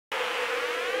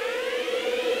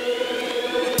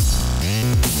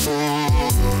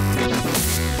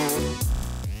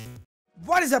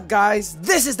What is up, guys?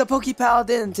 This is the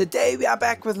PokePaladin, and today we are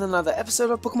back with another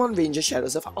episode of Pokemon Ranger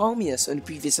Shadows of Almia. So in the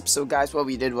previous episode, guys, what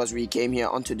we did was we came here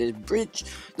onto this bridge.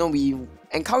 No, we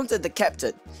encountered the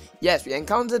captain. Yes, we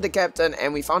encountered the captain,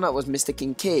 and we found out it was Mr.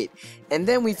 Kincaid. And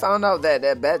then we found out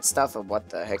that bad stuff of what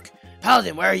the heck.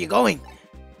 Paladin, where are you going?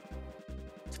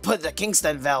 To put the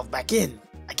Kingston valve back in.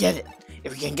 I get it.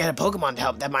 If we can get a Pokemon to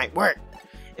help, that might work.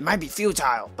 It might be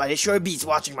futile, but it sure beats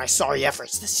watching my sorry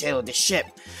efforts to sail this ship.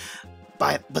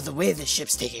 But the way this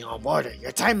ship's taking on water,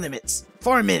 your time limit's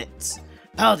 4 minutes.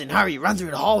 Paladin, hurry, run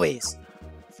through the hallways.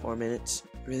 4 minutes?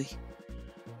 Really?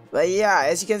 But yeah,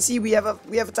 as you can see, we have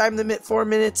a time limit, 4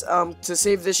 minutes, to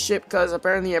save this ship, because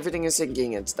apparently everything is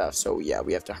sinking and stuff. So yeah,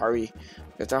 we have to hurry.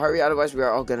 We have to hurry, otherwise we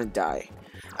are all gonna die.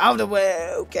 Out of the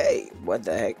way, okay. What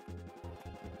the heck?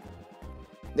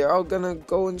 They're all gonna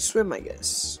go and swim, I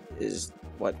guess, is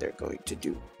what they're going to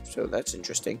do. So that's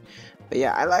interesting. But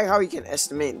yeah, I like how we can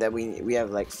estimate that we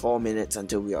have like 4 minutes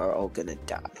until we are all gonna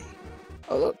die.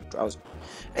 Oh look, drowsy.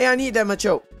 Hey, I need that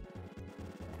Machoke.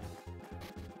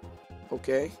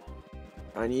 Okay,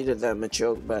 I needed that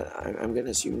Machoke, but I'm gonna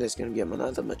assume there's gonna be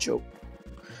another Machoke.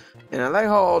 And I like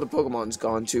how all the Pokemon's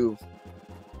gone too.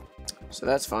 So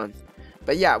that's fun.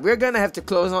 But yeah, we're gonna have to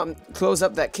close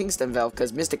up that Kingston valve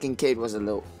because Mr. Kincaid was a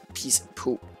little piece of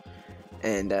poop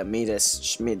and made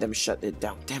them shut it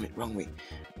down. Damn it, wrong way.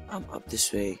 Up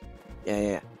this way.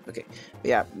 Yeah. Okay. But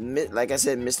yeah, like I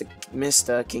said,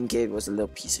 Mr. Kincaid was a little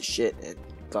piece of shit and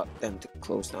got them to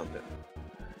close down the.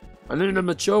 I need a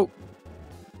Machoke.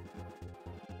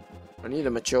 I need a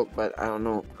Machoke, but I don't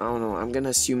know. I'm gonna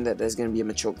assume that there's gonna be a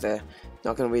Machoke there.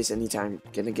 Not gonna waste any time.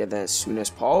 Gonna get that as soon as.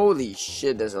 Holy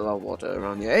shit! There's a lot of water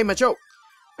around here. Hey, Machoke!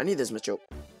 I need this Machoke.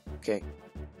 Okay.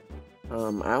 I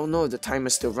don't know if the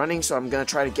timer's still running, so I'm gonna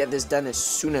try to get this done as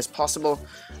soon as possible.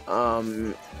 I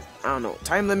don't know.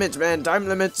 Time limits, man. Time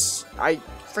limits. I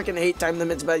freaking hate time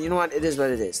limits, but you know what? It is what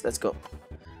it is. Let's go.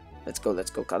 Let's go.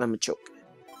 Got him a choke.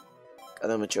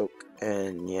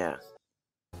 And yeah.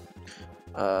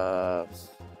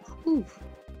 Whew.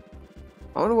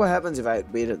 I wonder what happens if I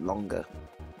waited longer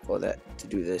for that to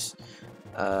do this.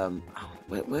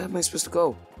 Where am I supposed to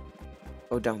go?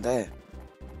 Oh, down there.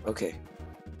 Okay,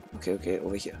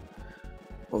 over here.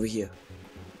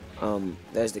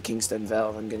 There's the Kingston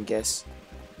valve, I'm gonna guess.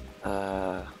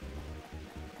 There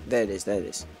it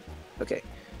is. Okay.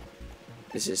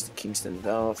 This is the Kingston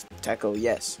valve. Tackle,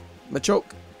 yes.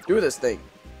 Machoke, do this thing.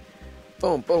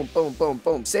 Boom.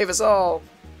 Save us all.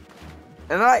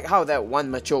 And I like how that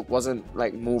one Machoke wasn't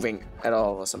like moving at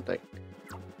all or something.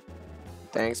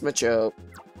 Thanks, Machoke.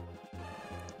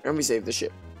 And we saved the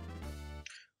ship.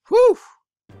 Whew.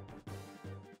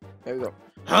 There we go.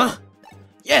 Huh?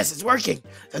 Yes, it's working.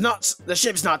 The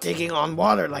ship's not taking on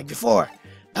water like before.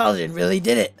 Paladin really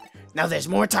did it. Now there's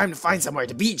more time to find somewhere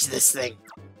to beach this thing.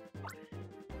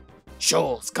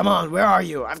 Shoals, come on, where are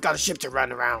you? I've got a ship to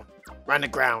run aground.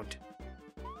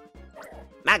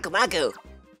 Maku.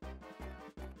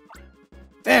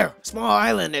 There, small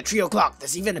island at 3 o'clock.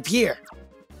 There's even a pier.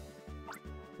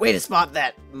 Way to spot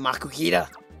that, Makuhita.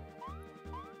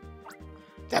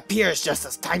 That pier is just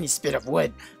a tiny spit of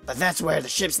wood, but that's where the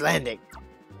ship's landing.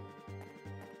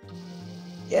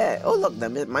 Yeah, oh look, the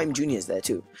Mime Jr. is there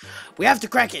too. We have to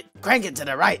crank it to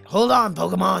the right. Hold on,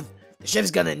 Pokemon. The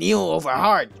ship's gonna kneel over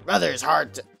hard. Rather, it's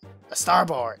hard to a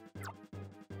starboard.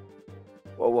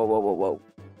 Whoa.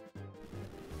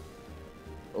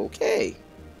 Okay.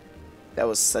 That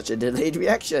was such a delayed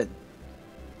reaction.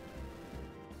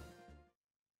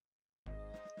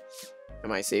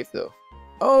 Am I safe though?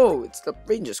 Oh, it's the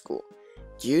Ranger School.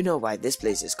 Do you know why this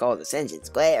place is called Ascension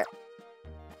Square?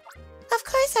 Of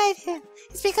course I do.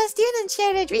 It's because students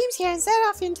share their dreams here and set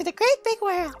off into the great big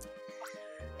world.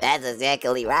 That's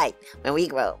exactly right. When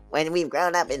we've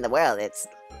grown up in the world, it's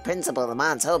Principal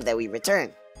Lamont's hope that we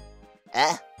return.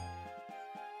 Huh?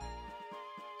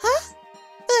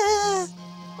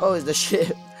 Oh, it's the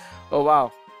ship. Oh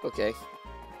wow. Okay.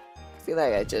 I feel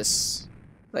like I just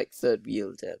third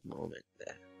wheeled that moment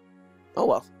there. Oh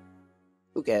well.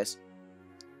 Who cares?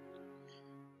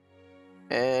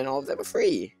 And all of them are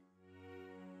free.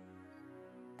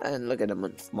 And look at the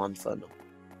Monferno.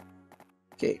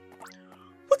 Okay.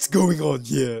 What's going on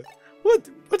here? What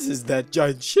is that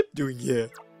giant ship doing here?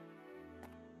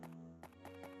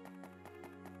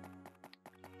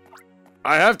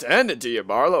 I have to hand it to you,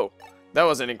 Barlow. That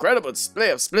was an incredible display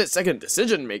of split-second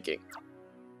decision-making.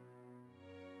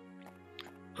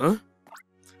 Huh?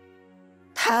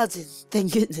 Paladin,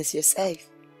 thank goodness you're safe.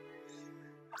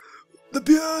 The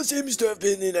pier seems to have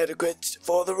been inadequate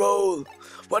for the role.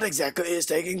 What exactly is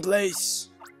taking place?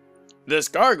 This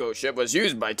cargo ship was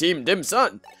used by Team Dim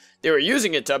Sun They were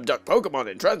using it to abduct Pokemon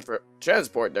and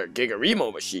transport their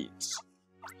Gigarimo machines.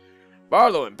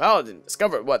 Barlow and Paladin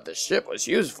discovered what the ship was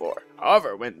used for.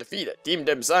 However, when defeated, Team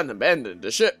Dim Sun abandoned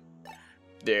the ship.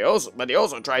 They also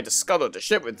tried to scuttle the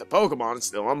ship with the Pokemon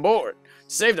still on board.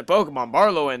 To save the Pokemon,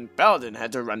 Barlow and Paladin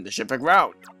had to run the ship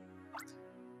aground.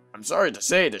 I'm sorry to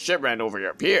say the ship ran over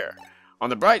your pier. On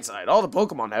the bright side, all the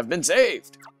Pokemon have been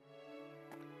saved.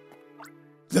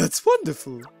 That's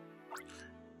wonderful.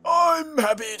 I'm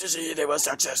happy to see they were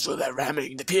successful at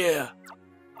ramming the pier.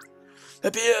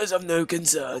 The pier is of no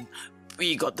concern.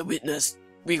 We got to witness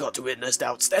the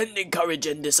outstanding courage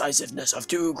and decisiveness of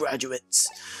 2 graduates.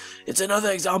 It's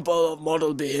another example of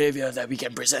model behavior that we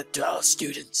can present to our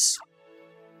students.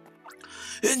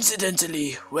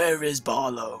 Incidentally, where is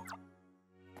Barlow?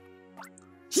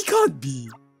 He can't be.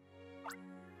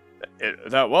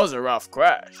 That was a rough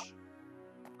crash.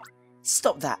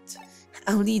 Stop that.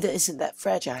 Our leader isn't that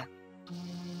fragile.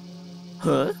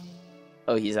 Huh?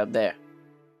 Oh, he's up there.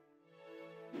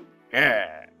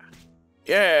 Yeah.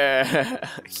 Yeah.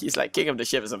 He's like king of the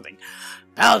ship or something.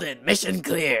 Paladin, mission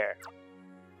clear.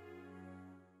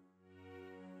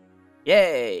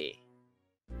 Yay.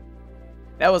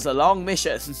 That was a long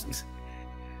mission.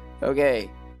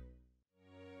 Okay.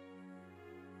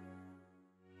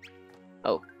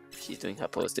 Oh, she's doing her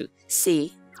pose too.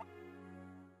 See?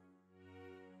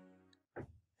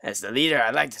 As the leader,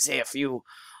 I'd like to say a few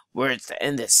words to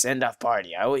end this send-off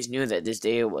party. I always knew that this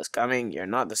day was coming. You're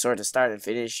not the sort to start and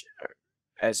finish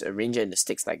as a ranger in the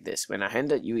sticks like this. When I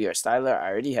handed you your styler, I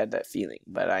already had that feeling,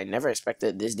 but I never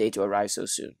expected this day to arrive so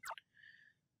soon.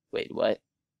 Wait, what?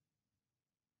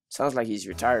 Sounds like he's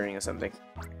retiring or something.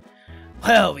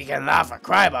 Well, we can laugh or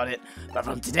cry about it, but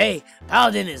from today,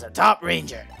 Paladin is a top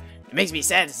ranger. It makes me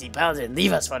sad to see Paladin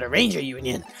leave us for the Ranger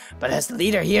Union, but as the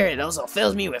leader here, it also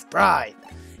fills me with pride.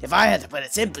 If I had to put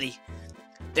it simply,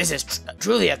 this is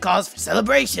truly a cause for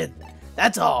celebration.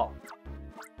 That's all.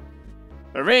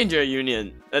 The Ranger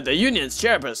Union, the union's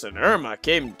chairperson, Irma,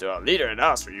 came to our leader and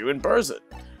asked for you in person.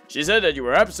 She said that you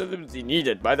were absolutely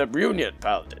needed by the Union,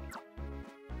 Paladin.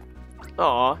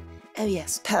 Aww. Oh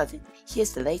yes, Paladin.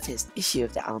 Here's the latest issue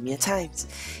of the Almia Times.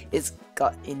 It's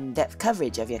got in-depth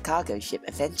coverage of your cargo ship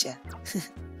adventure.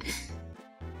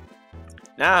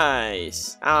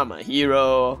 Nice. I'm a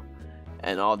hero.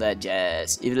 And all that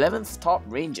jazz. 11th top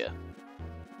ranger.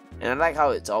 And I like how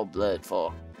it's all blurred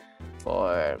for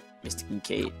Mr.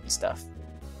 Kincaid and stuff.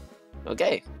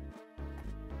 Okay.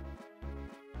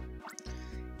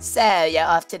 So, you're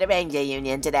off to the Ranger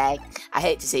Union today. I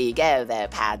hate to see you go, though,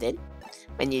 Paladin.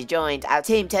 When you joined, our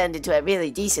team turned into a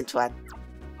really decent one.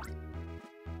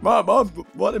 My mom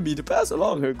wanted me to pass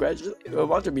along her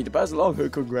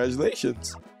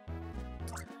congratulations.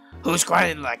 Who's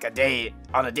crying like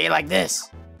on a day like this?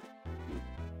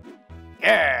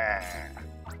 Yeah.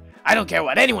 I don't care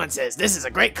what anyone says. This is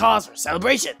a great cause for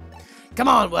celebration. Come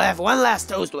on, we'll have one last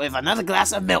toast with another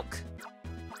glass of milk.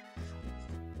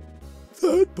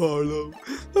 That Barlow.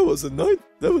 That was the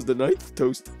 9th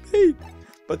toast he made.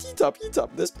 But eat up,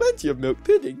 there's plenty of milk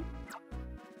pudding.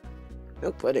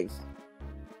 Milk pudding?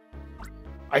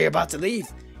 Are you about to leave?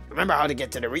 Remember how to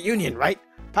get to the reunion, right?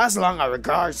 Pass along our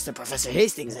regards to Professor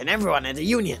Hastings and everyone at the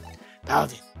Union.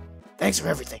 Paladin, thanks for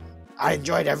everything. I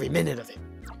enjoyed every minute of it.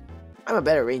 I'm a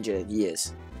better ranger than he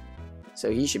is,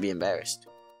 so he should be embarrassed.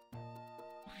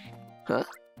 Huh?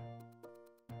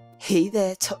 Hey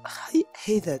there, Top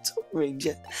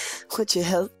Ranger. What's your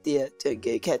health, dear? Don't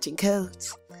go catching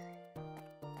colds.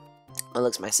 Oh,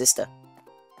 look's my sister.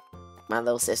 My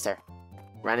little sister.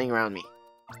 Running around me.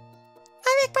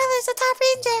 My big brother's a top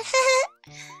ranger.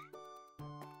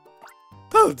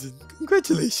 Paladin,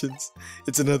 congratulations.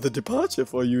 It's another departure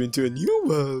for you into a new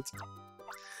world.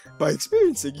 By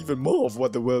experiencing even more of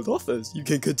what the world offers, you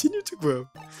can continue to grow.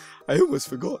 I almost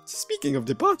forgot. Speaking of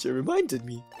departure reminded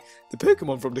me. The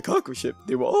Pokémon from the cargo ship,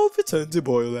 they were all returned to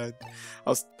Boyland.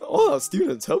 All our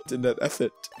students helped in that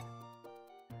effort.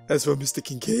 As for Mr.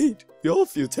 Kincaid, we all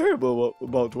feel terrible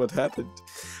about what happened.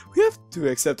 We have to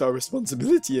accept our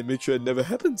responsibility and make sure it never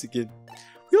happens again.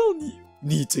 We all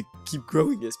need to keep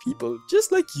growing as people,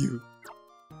 just like you.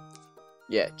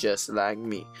 Yeah, just like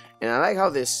me. And I like how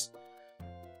this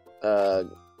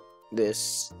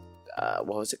what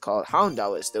was it called?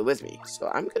 Houndour is still with me. So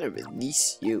I'm gonna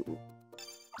release you.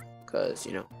 Cause,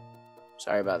 you know,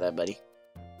 sorry about that, buddy.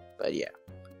 But yeah.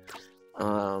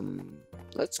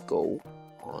 Let's go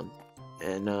on.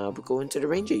 And we'll go into the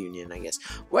Ranger Union, I guess.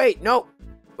 Wait, no!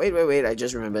 Wait, I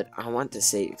just remembered. I want to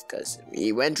save, because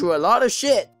we went through a lot of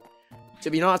shit to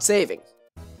be not saving.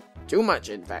 Too much,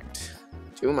 in fact.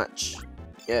 Too much.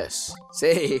 Yes.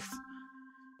 Save.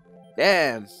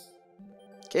 Damn.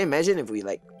 Can you imagine if we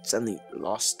like suddenly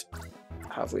lost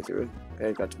halfway through?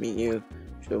 I got to meet you.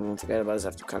 Sure, won't forget about us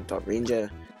after come top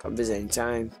ranger. Come visit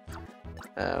anytime.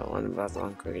 One about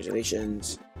long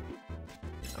congratulations.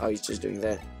 Oh, he's just doing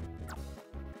that.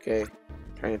 Okay.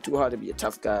 Trying too hard to be a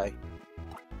tough guy.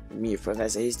 Me,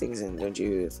 Professor Hastings, and don't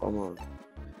you formal.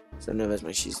 So nervous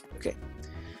my she's okay.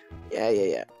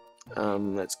 Yeah.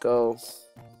 Let's go.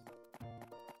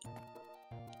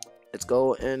 Let's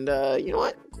go and you know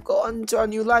what? Go on to our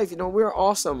new life. You know, we're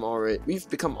awesome already. We've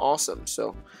become awesome,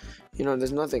 so you know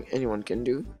there's nothing anyone can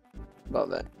do about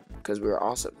that. Because we're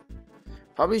awesome.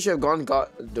 Probably should have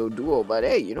got the duo, but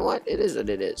hey, you know what? It is what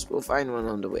it is. We'll find one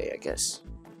on the way, I guess.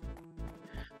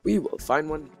 We will find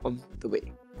one on the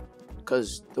way.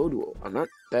 Because Doduo are not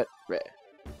that rare.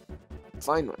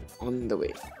 Find one on the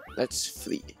way. Let's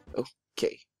flee.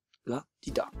 Okay. La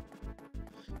di da.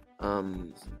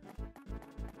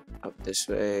 Up this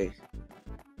way.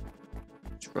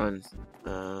 Let's run.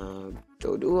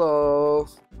 Doduo.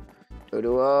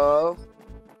 Doduo.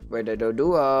 Where the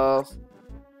Doduo?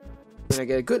 When I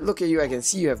get a good look at you, I can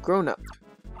see you have grown up.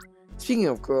 Speaking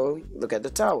of growing, look at the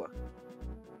tower.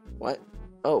 What?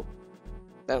 Oh,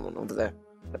 that one over there.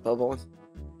 The purple one.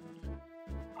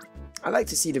 I like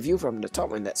to see the view from the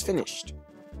top when that's finished.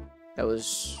 That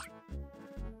was...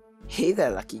 Hey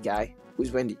there, lucky guy.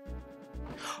 Who's Wendy?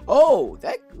 Oh,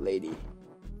 that lady.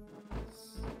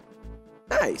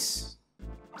 Nice.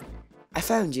 I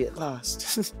found you at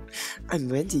last. I'm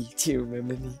Wendy. Do you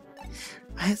remember me?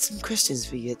 I had some questions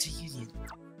for you at the Union.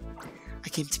 I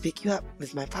came to pick you up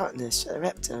with my partner,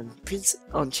 Staraptor,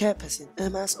 on Chairperson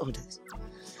Irma's orders.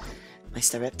 My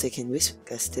Staraptor can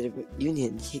whisk us to the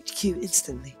Union HQ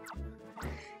instantly.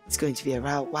 It's going to be a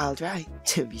wild ride.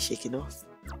 Don't be shaken off.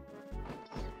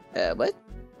 What?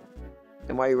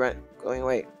 Then why are you going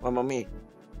away? What about me?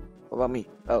 What about me?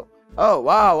 Oh,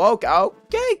 wow,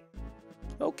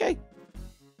 okay.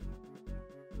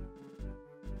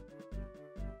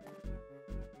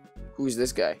 Who's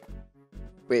this guy?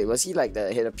 Wait, was he like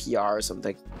the head of PR or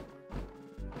something?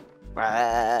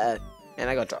 And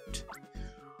I got dropped.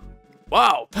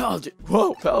 Wow, Paladin!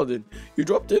 Whoa, Paladin! You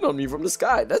dropped in on me from the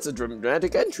sky. That's a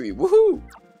dramatic entry. Woohoo!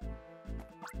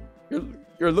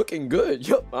 You're looking good.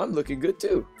 Yup, I'm looking good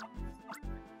too.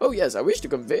 Oh yes, I wish to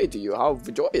convey to you how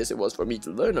joyous it was for me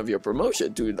to learn of your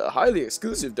promotion to the highly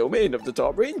exclusive domain of the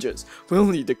top rangers. We're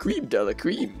only the cream de la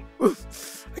cream.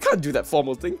 Oof, I can't do that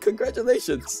formal thing.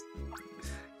 Congratulations.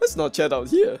 Let's not chat out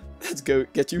here. Let's go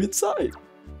get you inside.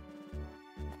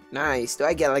 Nice. Do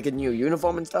I get like a new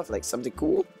uniform and stuff? Like something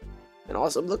cool and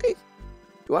awesome looking?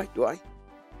 Do I?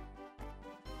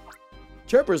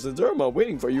 Chairperson Irma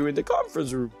waiting for you in the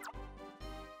conference room.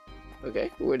 Okay,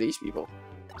 who are these people?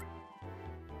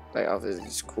 Like, oh, this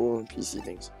is cool PC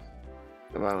things.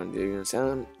 About the Union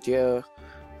sound, yeah.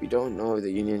 We don't know if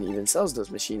the Union even sells those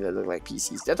machines that look like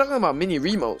PCs. They're talking about mini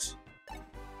Remos.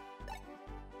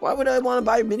 Why would I want to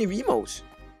buy mini Remos?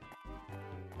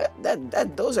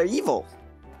 Those are evil.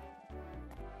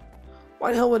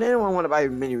 Why the hell would anyone want to buy a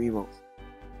mini Remo?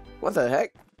 What the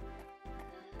heck?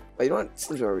 But you know what?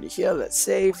 Since we're already here, let's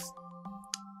save.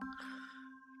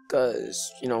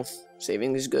 Because, you know,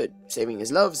 saving is good. Saving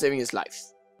is love, saving is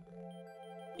life.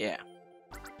 Yeah.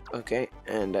 Okay,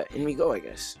 and in we go, I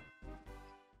guess.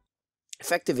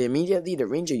 Effective immediately, the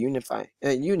Ranger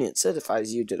Union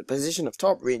certifies you to the position of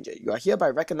Top Ranger. You are hereby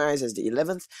recognized as the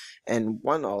 11th and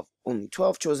one of only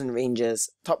 12 chosen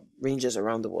top rangers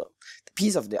around the world. The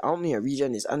peace of the Almia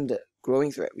region is under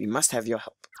growing threat. We must have your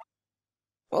help.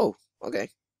 Oh, okay.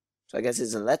 So I guess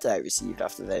it's a letter I received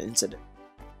after that incident.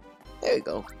 There we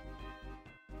go.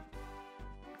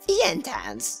 The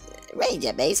Entons,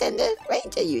 Ranger Base and the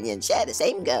Ranger Union share the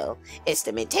same goal. It's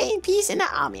to maintain peace in the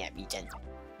Almia region.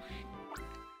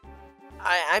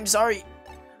 I'm sorry.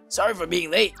 Sorry for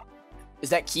being late. Is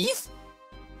that Keith?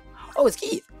 Oh, it's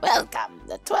Keith. Welcome,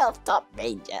 the 12th Top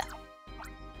Ranger.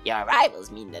 Your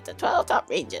arrivals mean that the 12 Top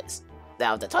Rangers.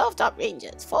 Now, the 12 Top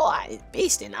Rangers, 4 are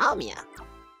based in Almia.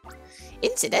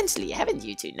 Incidentally, haven't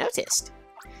you two noticed?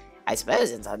 I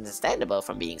suppose it's understandable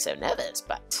from being so nervous,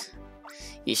 but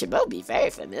you should both be very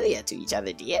familiar to each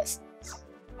other, dears.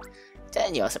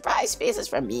 Turn your surprised faces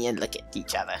from me and look at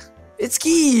each other. It's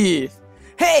Keith!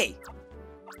 Hey!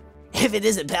 If it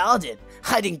isn't Paladin,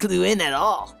 I didn't clue in at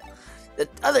all. The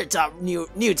other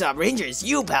new Top Ranger is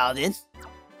you, Paladin.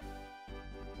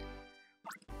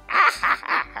 Ah ha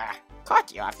ha ha!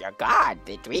 Caught you off your guard,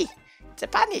 did we? To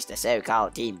punish the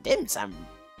so-called Team Dim Sum,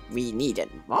 we needed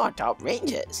more Top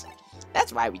Rangers.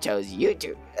 That's why we chose you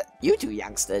two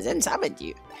youngsters and summoned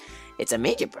you. It's a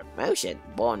major promotion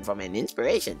born from an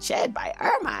inspiration shared by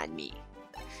Irma and me.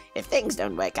 If things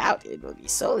don't work out, it will be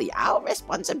solely our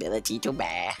responsibility to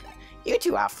bear. You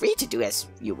two are free to do as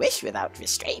you wish without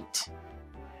restraint.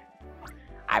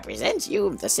 I present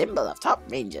you the symbol of top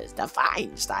rangers, the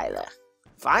Fine Styler.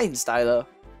 Fine Styler?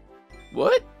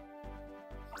 What?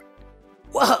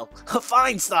 Whoa, a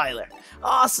Fine Styler!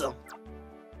 Awesome!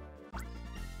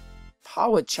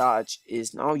 Power Charge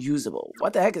is now usable.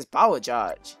 What the heck is Power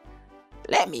Charge?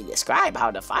 Let me describe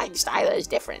how the Fine Styler is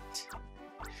different.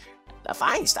 The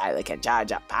Fine Styler can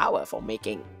charge up power for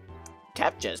making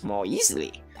captures more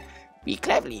easily. We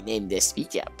cleverly named this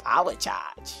feature Power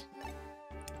Charge.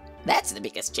 That's the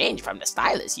biggest change from the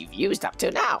stylers you've used up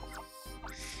to now.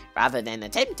 Rather than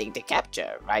attempting to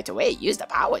capture right away, use the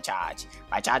Power Charge.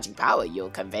 By charging power, you'll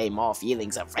convey more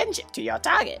feelings of friendship to your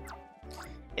target.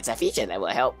 It's a feature that will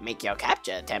help make your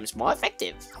capture attempts more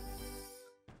effective.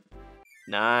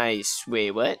 Nice.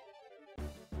 Wait, what?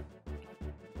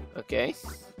 Okay.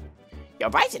 You're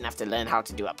bright enough to learn how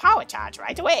to do a Power Charge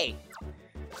right away.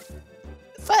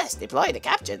 First, deploy the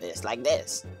capture disc like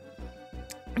this.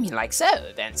 Like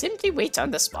so, then simply wait on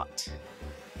the spot.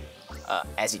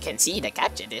 As you can see, the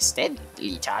capture disc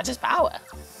steadily charges power.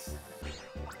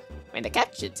 When the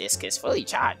capture disc is fully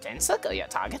charged, then circle your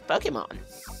target Pokemon.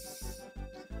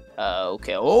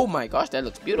 Okay. Oh my gosh, that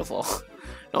looks beautiful.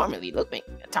 Normally, looking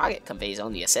a target conveys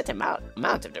only a set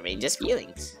amount of the ranger's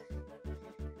feelings.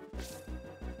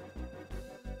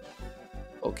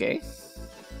 Okay.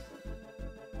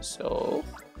 So,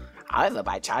 however,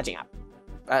 by charging up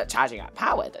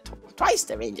power, twice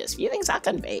the ranger's feelings are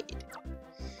conveyed.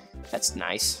 That's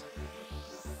nice.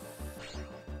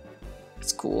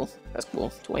 That's cool. That's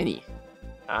cool. 20.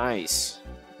 Nice.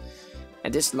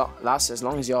 And this lasts as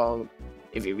long as you're...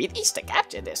 If you release the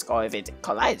capture disc, or if it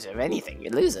collides with anything,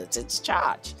 it loses its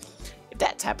charge. If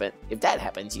that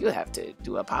happens, you have to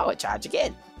do a power charge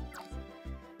again.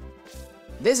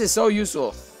 This is so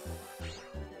useful.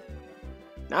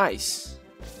 Nice.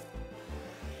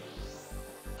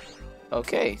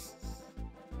 Okay.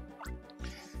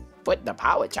 Put the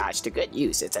power charge to good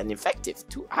use. It's an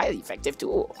highly effective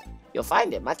tool. You'll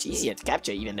find it much easier to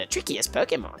capture even the trickiest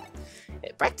Pokemon.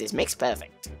 Practice makes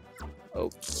perfect.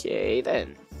 Okay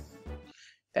then.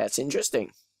 That's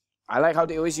interesting. I like how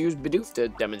they always use Bidoof to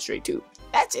demonstrate too.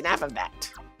 That's enough of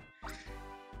that.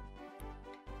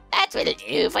 That will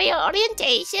do for your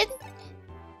orientation.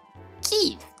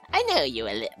 Keith, I know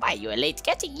why you were late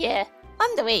getting here.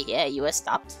 On the way here, you were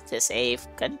stopped to save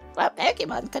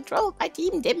Pokemon controlled by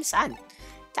Team Dim Sun.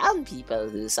 Town people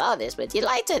who saw this were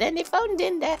delighted and they phoned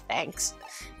in their thanks.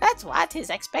 That's what is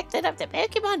expected of the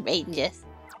Pokemon Rangers.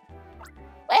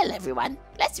 Well, everyone,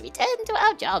 let's return to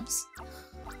our jobs.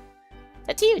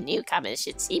 The two newcomers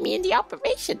should see me in the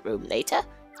operation room later.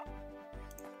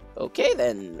 Okay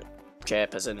then,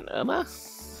 Chairperson Irma.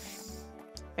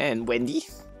 And Wendy.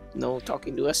 No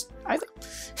talking to us either.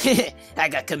 I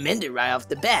got commended right off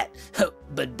the bat.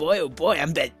 But boy, oh boy,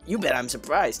 you bet I'm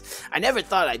surprised. I never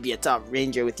thought I'd be a top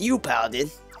ranger with you,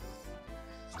 Paladin.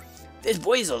 This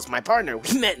Boizel's my partner.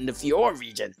 We met in the Fior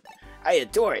region. I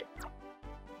adore it.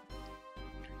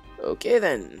 Okay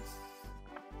then.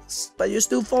 But you're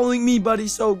still following me, buddy,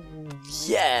 so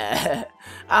yeah.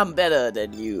 I'm better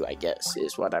than you, I guess,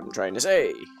 is what I'm trying to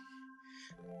say.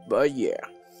 But yeah.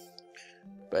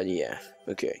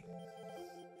 Okay.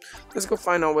 Let's go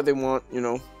find out what they want,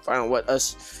 find out what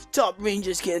us top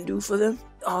rangers can do for them.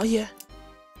 Oh yeah.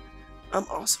 I'm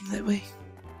awesome that way.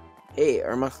 Hey,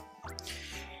 Irma.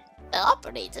 The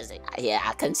operators here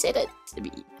are considered to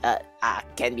be,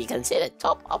 can be considered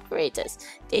top operators.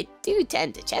 They do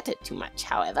tend to chatter too much,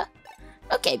 however.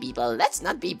 Okay, people, let's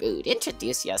not be rude.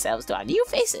 Introduce yourselves to our new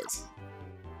faces.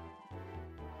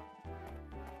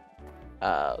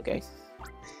 Okay.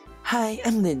 Hi,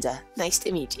 I'm Linda. Nice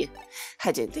to meet you.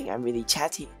 I didn't think I'm really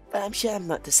chatty, but I'm sure I'm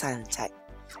not the silent type.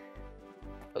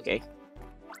 Okay.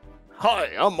 Hi,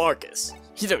 I'm Marcus.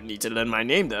 You don't need to learn my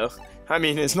name, though. I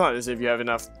mean, it's not as if you have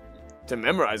enough to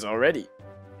memorize already.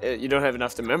 You don't have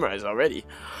enough to memorize already.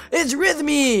 It's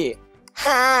Rhythmy!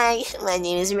 Hi, my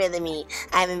name is Rhythmy.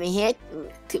 I haven't been here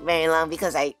very long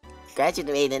because I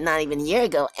graduated not even a year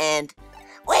ago, and...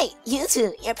 Wait, you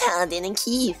two, you're Paladin and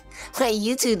Keith. What are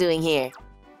you two doing here?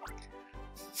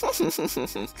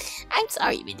 I'm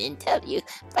sorry we didn't tell you,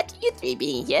 but you three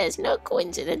being here is no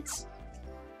coincidence.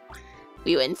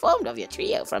 We were informed of your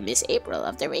trio from Miss April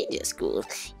of the Ranger School.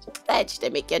 You pledged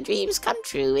to make your dreams come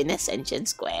true in Ascension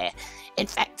Square. In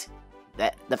fact,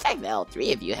 the fact that all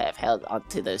three of you have held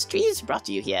onto those dreams brought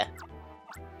you here.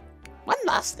 One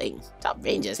last thing, top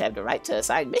rangers have the right to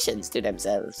assign missions to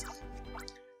themselves.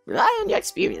 Rely on your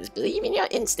experience, believe in your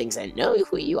instincts, and know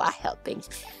who you are helping.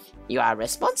 You are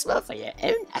responsible for your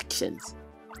own actions.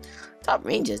 Top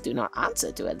Rangers do not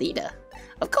answer to a leader.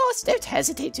 Of course, don't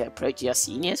hesitate to approach your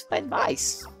seniors for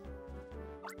advice.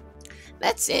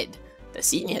 That said, the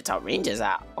senior Top Rangers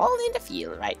are all in the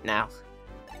field right now.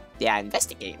 They are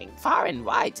investigating far and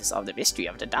wide to solve the mystery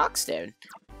of the Darkstone.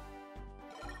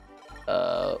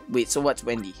 Wait, so what's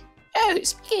Wendy? Oh,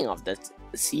 speaking of the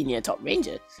senior Top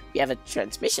Ranger, we have a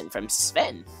transmission from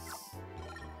Sven.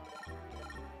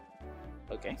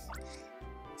 Okay.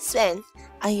 Sven,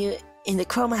 are you in the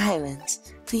Chroma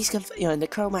Highlands? Please confirm. You're in the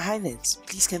Chroma Highlands.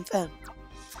 Please confirm.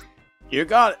 You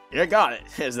got it.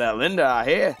 Is that Linda I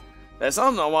hear? There's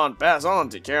something I want to pass on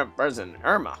to Chairperson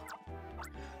Irma.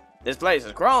 This place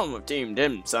is crawling with Team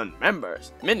Dim Sun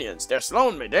members. Minions, they're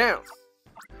slowing me down.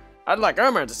 I'd like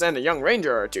Irma to send a young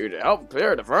ranger or two to help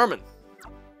clear the vermin.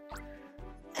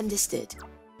 Understood.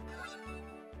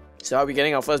 So are we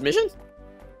getting our first mission?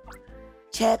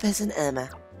 Chairperson Irma,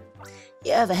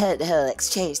 you overheard the whole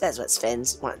exchange. That's what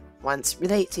Sven's wants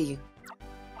relate to you.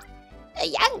 A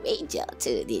young ranger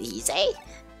too, did he say?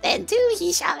 Then two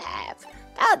he shall have.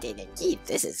 Paladin and Keith,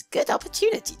 this is a good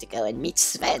opportunity to go and meet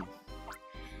Sven.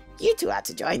 You two are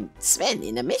to join Sven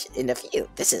in the field.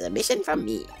 This is a mission from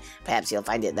me. Perhaps you'll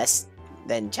find it less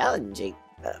than challenging.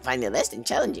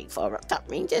 For Top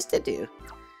Rangers to do.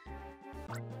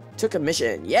 Took a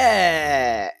mission,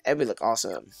 yeah! And we look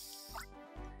awesome.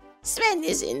 Sven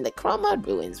is in the Chroma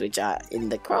Ruins, which are in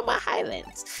the Chroma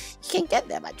Highlands. You can get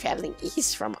there by traveling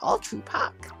east from Altru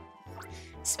Park.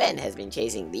 Sven has been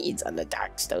chasing leads on the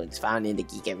dark stones found in the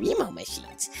Gigarimo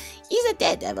machines. He's a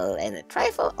daredevil and a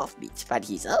trifle offbeat, but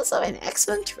he's also an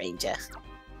excellent ranger.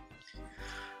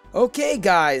 Okay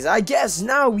guys, I guess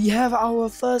now we have our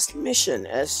first mission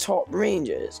as Top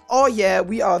Rangers. Oh yeah,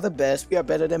 we are the best, we are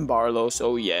better than Barlow,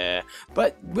 so yeah.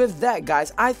 But with that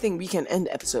guys, I think we can end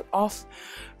the episode off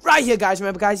right here guys.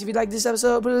 Remember guys, if you like this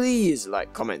episode, please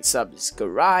like, comment,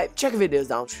 subscribe, check the videos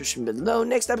down in the description below.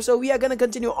 Next episode, we are gonna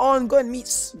continue on, go and meet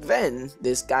Sven,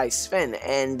 this guy Sven,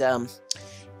 and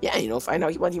yeah, you know, find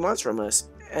out what he wants from us.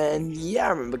 And yeah,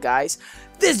 remember guys,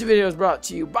 this video is brought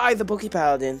to you by the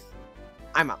PokéPaladin.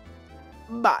 I'm out.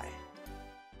 Bye.